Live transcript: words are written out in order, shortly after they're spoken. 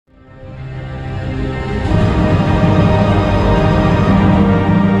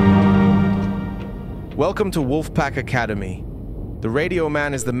Welcome to Wolfpack Academy. The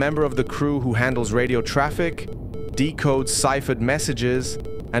Radioman is the member of the crew who handles radio traffic, decodes ciphered messages,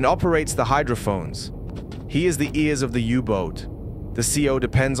 and operates the hydrophones. He is the ears of the U-boat. The CO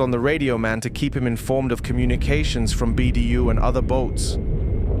depends on the Radioman to keep him informed of communications from BDU and other boats.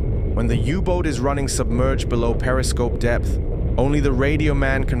 When the U-boat is running submerged below periscope depth, only the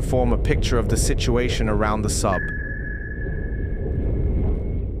Radioman can form a picture of the situation around the sub.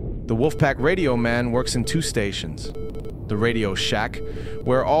 The Wolfpack Radioman works in two stations. The Radio Shack,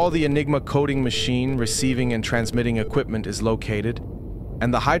 where all the Enigma coding machine, receiving and transmitting equipment is located,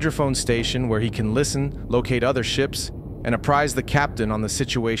 and the hydrophone station where he can listen, locate other ships, and apprise the captain on the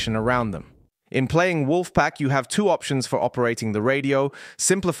situation around them. In playing Wolfpack, you have two options for operating the radio: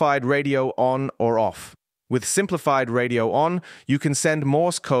 simplified radio on or off. With simplified radio on, you can send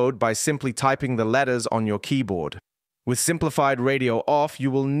Morse code by simply typing the letters on your keyboard. With simplified radio off, you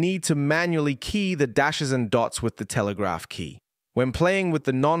will need to manually key the dashes and dots with the telegraph key. When playing with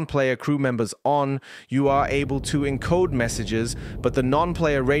the non-player crew members on, you are able to encode messages, but the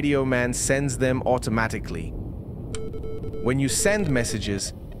non-player Radioman sends them automatically. When you send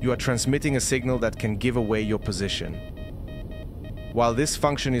messages, you are transmitting a signal that can give away your position. While this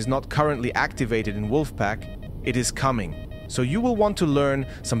function is not currently activated in Wolfpack, it is coming. So you will want to learn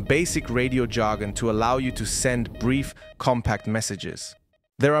some basic radio jargon to allow you to send brief, compact messages.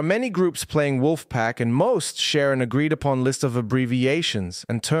 There are many groups playing Wolfpack, and most share an agreed-upon list of abbreviations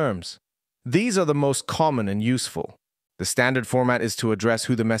and terms. These are the most common and useful. The standard format is to address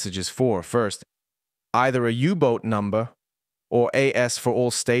who the message is for first, either a U-boat number or AS for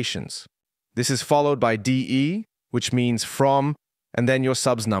all stations. This is followed by DE, which means from, and then your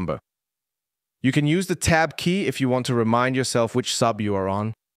sub's number. You can use the tab key if you want to remind yourself which sub you are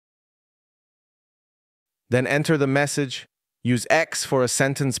on. Then enter the message, use X for a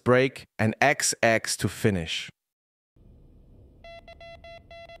sentence break, and XX to finish.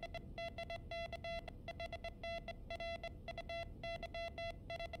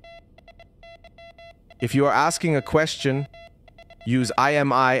 If you are asking a question, use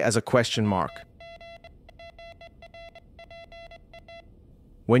IMI as a question mark.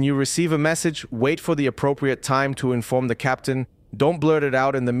 When you receive a message, wait for the appropriate time to inform the captain. Don't blurt it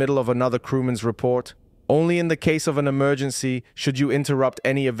out in the middle of another crewman's report. Only in the case of an emergency should you interrupt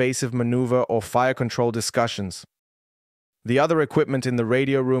any evasive maneuver or fire control discussions. The other equipment in the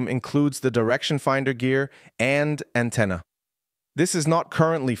radio room includes the direction finder gear and antenna. This is not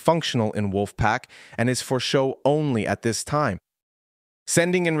currently functional in Wolfpack and is for show only at this time.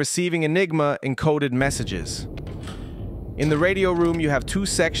 Sending and receiving Enigma encoded messages. In the radio room, you have two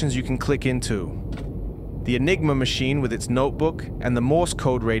sections you can click into: the Enigma machine with its notebook and the Morse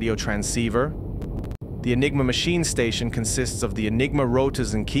code radio transceiver. The Enigma machine station consists of the Enigma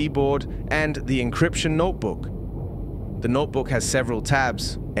rotors and keyboard and the encryption notebook. The notebook has several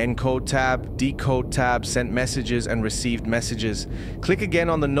tabs: encode tab, decode tab, sent messages, and received messages. Click again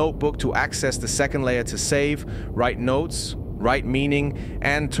on the notebook to access the second layer to save, write notes, write meaning,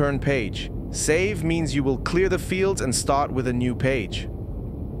 and turn page. Save means you will clear the fields and start with a new page.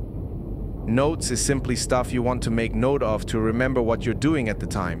 Notes is simply stuff you want to make note of to remember what you're doing at the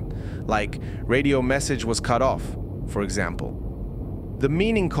time, like radio message was cut off, for example. The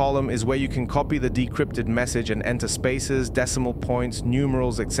meaning column is where you can copy the decrypted message and enter spaces, decimal points,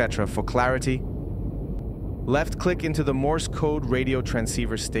 numerals, etc. for clarity. Left-click into the Morse code radio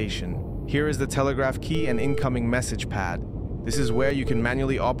transceiver station. Here is the telegraph key and incoming message pad. This is where you can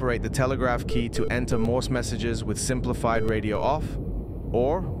manually operate the telegraph key to enter Morse messages with simplified radio off,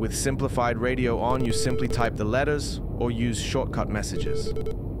 or with simplified radio on, you simply type the letters or use shortcut messages.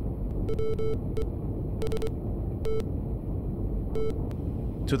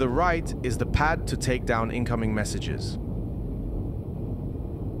 To the right is the pad to take down incoming messages.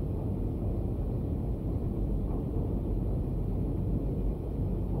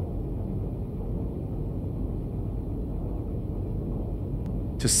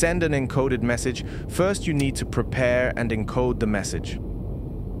 To send an encoded message, first you need to prepare and encode the message.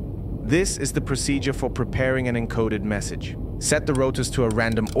 This is the procedure for preparing an encoded message. Set the rotors to a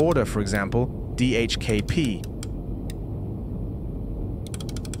random order, for example, DHKP.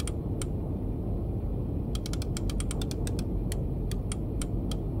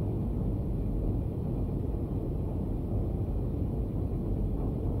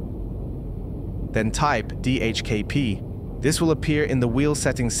 Then type DHKP. This will appear in the wheel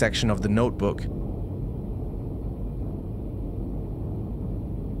settings section of the notebook.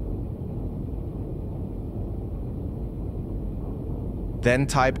 Then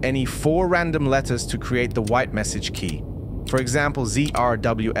type any 4 random letters to create the white message key. For example,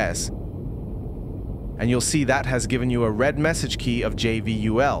 ZRWS. and you'll see that has given you a red message key of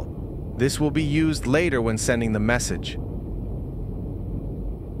JVUL. This will be used later when sending the message.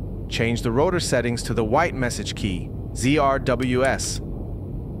 Change the rotor settings to the white message key, ZRWS.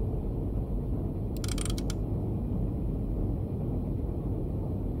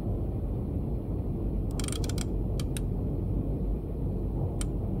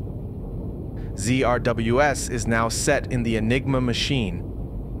 ZRWS is now set in the Enigma machine.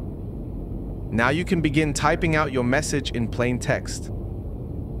 Now you can begin typing out your message in plain text.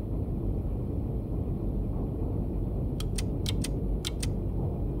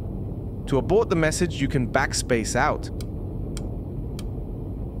 To abort the message, you can backspace out.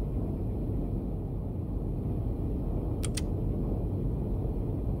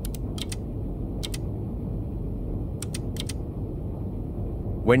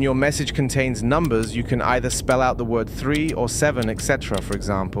 When your message contains numbers, you can either spell out the word 3 or 7, etc., for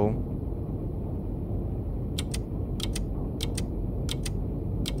example.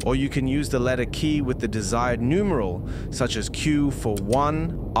 Or you can use the letter key with the desired numeral, such as Q for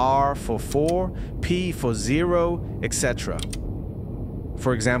 1, R for 4, P for 0, etc.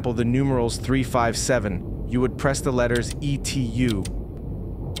 For example, the numerals 357, you would press the letters ETU.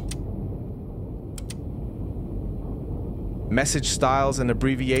 Message styles and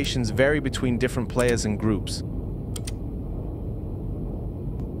abbreviations vary between different players and groups.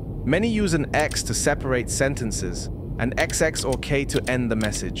 Many use an X to separate sentences, and XX or K to end the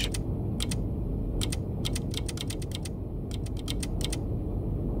message.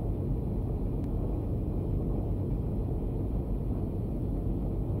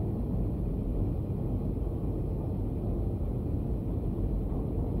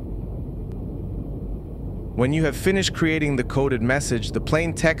 When you have finished creating the coded message, the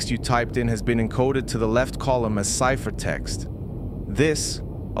plain text you typed in has been encoded to the left column as ciphertext. This,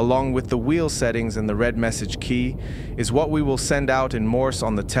 along with the wheel settings and the red message key, is what we will send out in Morse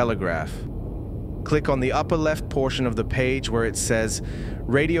on the telegraph. Click on the upper left portion of the page where it says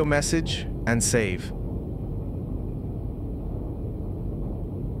Radio Message and save.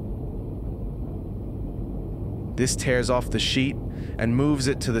 This tears off the sheet and moves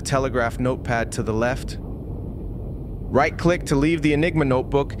it to the telegraph notepad to the left. Right-click to leave the Enigma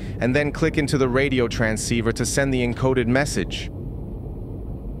notebook, and then click into the radio transceiver to send the encoded message.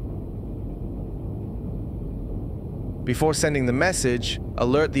 Before sending the message,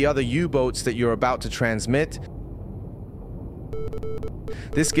 alert the other U-boats that you're about to transmit.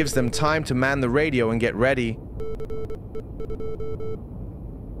 This gives them time to man the radio and get ready.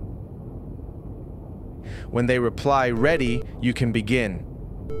 When they reply ready, you can begin.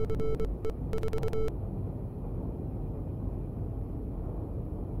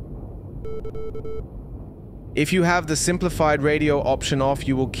 If you have the simplified radio option off,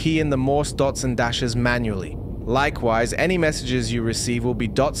 you will key in the Morse dots and dashes manually. Likewise, any messages you receive will be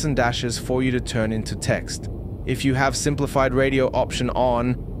dots and dashes for you to turn into text. If you have simplified radio option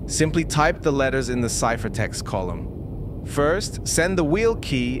on, simply type the letters in the ciphertext column. First, send the wheel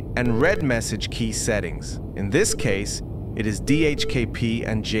key and red message key settings. In this case, it is DHKP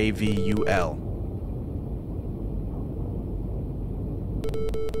and JVUL.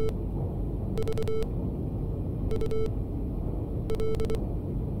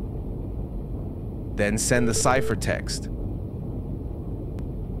 Then send the ciphertext.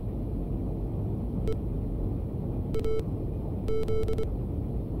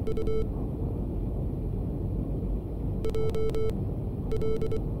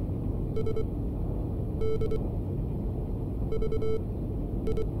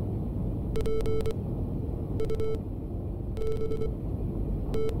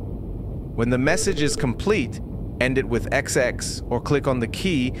 When the message is complete, end it with XX or click on the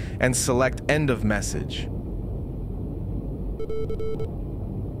key and select End of Message.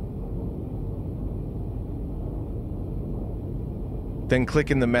 Then click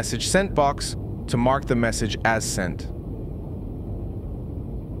in the Message Sent box to mark the message as sent.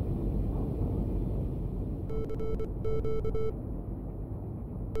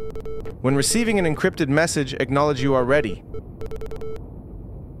 When receiving an encrypted message, acknowledge you are ready.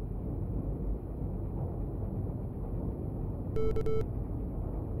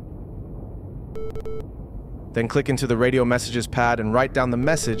 Then click into the radio messages pad and write down the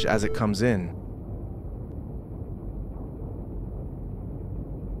message as it comes in.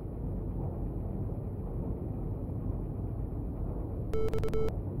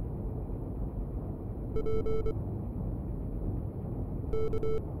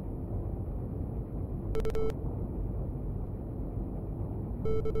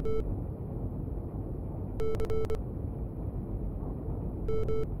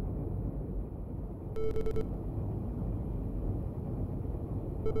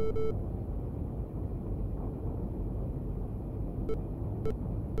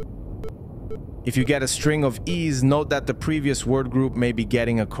 If you get a string of E's, note that the previous word group may be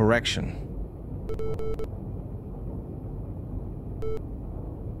getting a correction.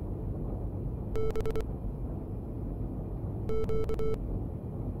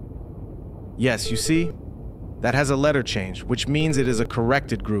 Yes, you see? That has a letter change, which means it is a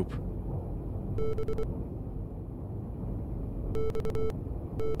corrected group.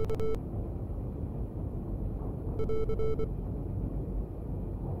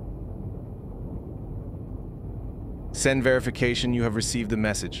 Send verification you have received the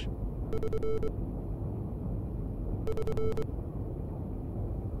message.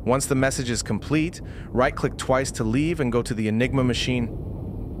 Once the message is complete, right-click twice to leave and go to the Enigma machine.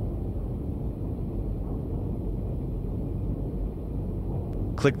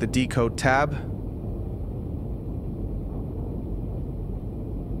 Click the Decode tab.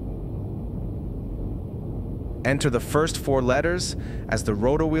 Enter the first 4 letters as the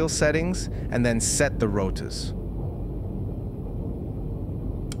rotor wheel settings and then set the rotors.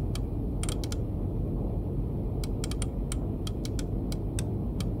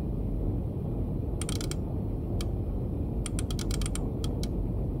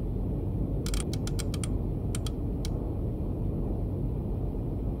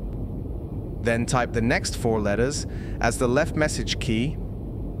 Then type the next 4 letters as the left message key.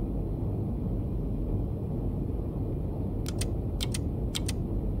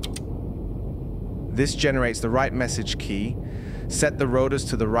 This generates the right message key. Set the rotors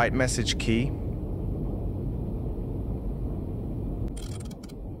to the right message key.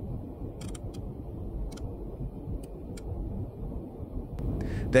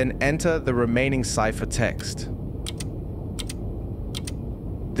 Then enter the remaining cipher text.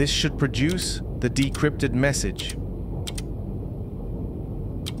 This should produce the decrypted message.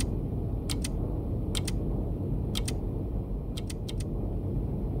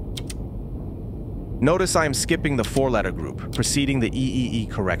 Notice I am skipping the 4-letter group, preceding the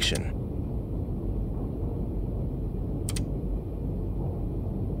EEE correction.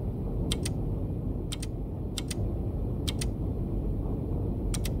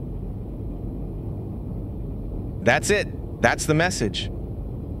 That's it. That's the message.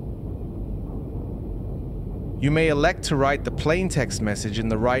 You may elect to write the plain text message in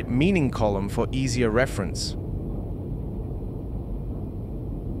the right meaning column for easier reference.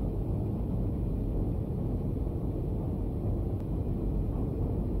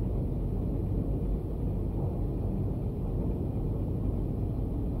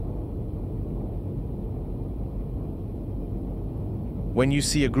 When you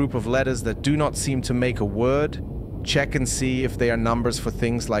see a group of letters that do not seem to make a word, check and see if they are numbers for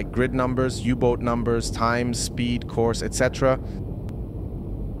things like grid numbers, U-boat numbers, time, speed, course, etc.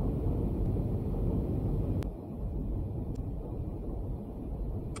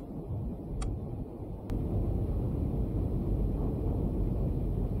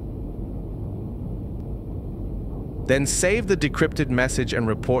 Then save the decrypted message and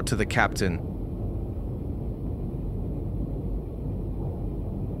report to the captain.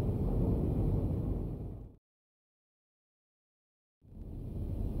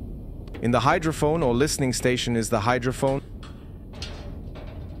 In the hydrophone or listening station is the hydrophone,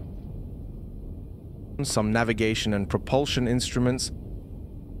 some navigation and propulsion instruments,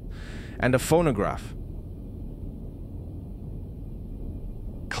 and a phonograph.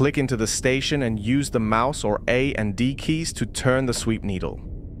 Click into the station and use the mouse or A and D keys to turn the sweep needle.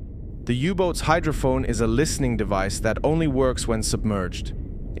 The U-boat's hydrophone is a listening device that only works when submerged.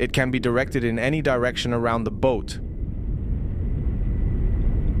 It can be directed in any direction around the boat.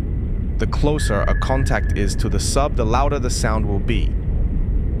 The closer a contact is to the sub, the louder the sound will be.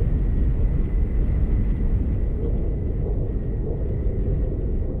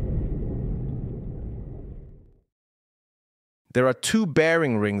 There are 2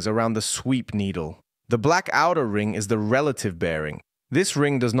 bearing rings around the sweep needle. The black outer ring is the relative bearing. This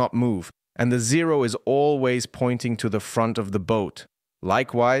ring does not move, and the 0 is always pointing to the front of the boat.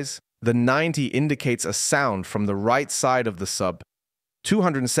 Likewise, the 90 indicates a sound from the right side of the sub.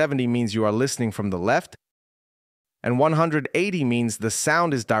 270 means you are listening from the left, and 180 means the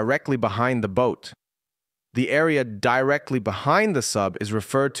sound is directly behind the boat. The area directly behind the sub is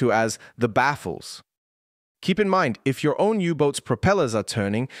referred to as the baffles. Keep in mind, if your own U-boat's propellers are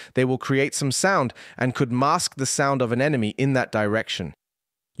turning, they will create some sound and could mask the sound of an enemy in that direction.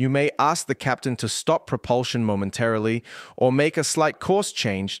 You may ask the captain to stop propulsion momentarily or make a slight course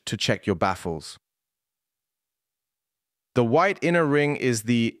change to check your baffles. The white inner ring is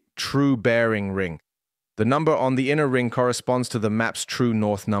the true bearing ring. The number on the inner ring corresponds to the map's true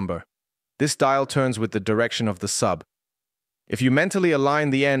north number. This dial turns with the direction of the sub. If you mentally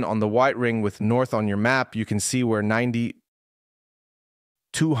align the N on the white ring with north on your map, you can see where 90,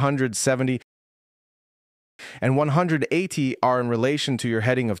 270, and 180 are in relation to your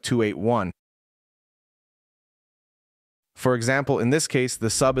heading of 281. For example, in this case, the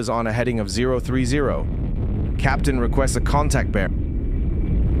sub is on a heading of 030. Captain requests a contact bearing.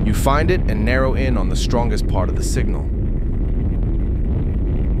 You find it and narrow in on the strongest part of the signal.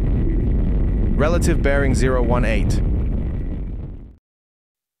 Relative bearing 018.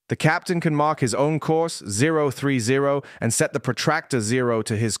 The captain can mark his own course, 030, and set the protractor 0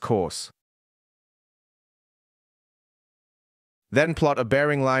 to his course. Then plot a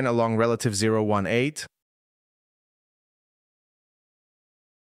bearing line along relative 018.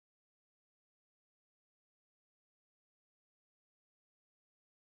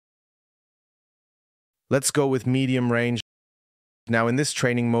 Let's go with medium range. Now in this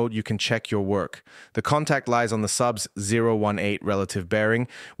training mode, you can check your work. The contact lies on the sub's 018 relative bearing,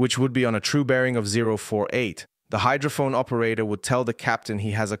 which would be on a true bearing of 048. The hydrophone operator would tell the captain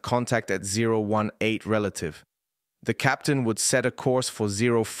he has a contact at 018 relative. The captain would set a course for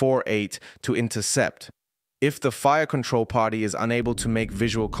 048 to intercept. If the fire control party is unable to make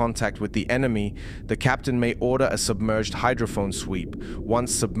visual contact with the enemy, the captain may order a submerged hydrophone sweep.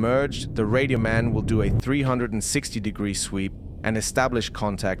 Once submerged, the radioman will do a 360-degree sweep and establish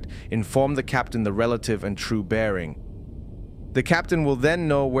contact, inform the captain the relative and true bearing. The captain will then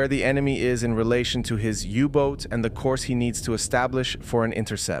know where the enemy is in relation to his U-boat and the course he needs to establish for an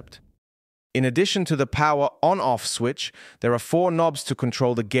intercept. In addition to the power on-off switch, there are 4 knobs to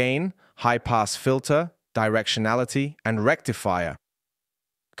control the gain, high-pass filter, directionality, and rectifier.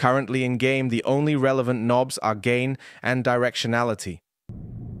 Currently in game, the only relevant knobs are gain and directionality.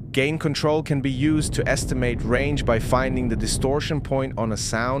 Gain control can be used to estimate range by finding the distortion point on a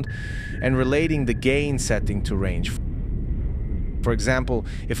sound and relating the gain setting to range. For example,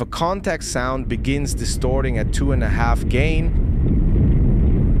 if a contact sound begins distorting at 2.5 gain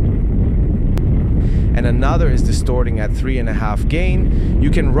and another is distorting at 3.5 gain, you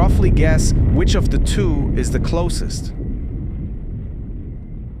can roughly guess which of the two is the closest.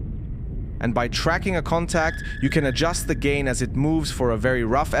 And by tracking a contact, you can adjust the gain as it moves for a very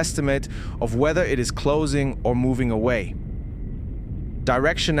rough estimate of whether it is closing or moving away.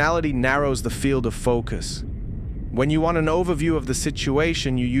 Directionality narrows the field of focus. When you want an overview of the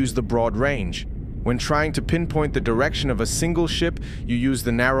situation, you use the broad range. When trying to pinpoint the direction of a single ship, you use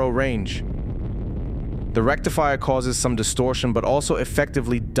the narrow range. The rectifier causes some distortion but also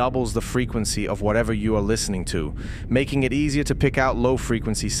effectively doubles the frequency of whatever you are listening to, making it easier to pick out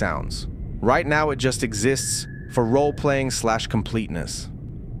low-frequency sounds. Right now it just exists for role-playing/completeness.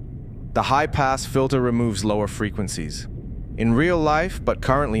 The high-pass filter removes lower frequencies. In real life, but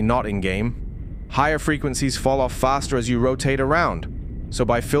currently not in-game, higher frequencies fall off faster as you rotate around, so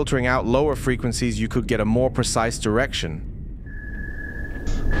by filtering out lower frequencies you could get a more precise direction.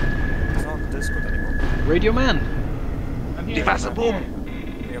 Radioman! I'm here.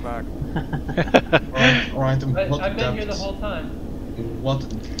 You're back. Alright, I've been here the whole time. What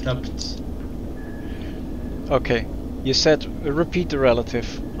depth? Okay, you said repeat the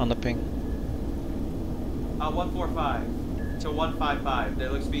relative on the ping. 145 to 155. There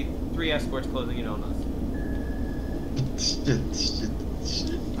looks to be 3 escorts closing in on us. Shit.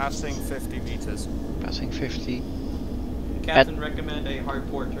 Passing 50 meters. Passing 50. Captain recommend a hard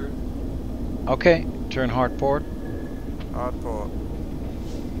port turn. Okay, turn hard port. Hard port.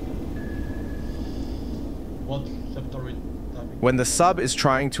 What sector? When the sub is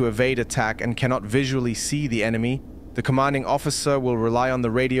trying to evade attack and cannot visually see the enemy, the commanding officer will rely on the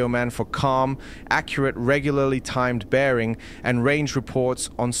radioman for calm, accurate, regularly timed bearing and range reports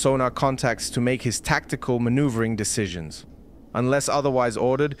on sonar contacts to make his tactical maneuvering decisions. Unless otherwise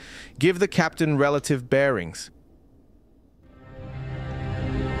ordered, give the captain relative bearings.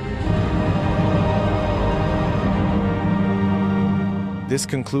 This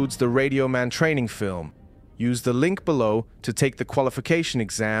concludes the Radioman training film. Use the link below to take the qualification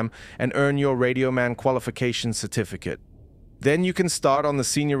exam and earn your Radioman Qualification certificate. Then you can start on the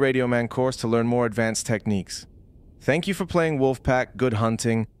Senior Radioman course to learn more advanced techniques. Thank you for playing Wolfpack, good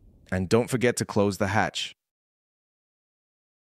hunting, and don't forget to close the hatch.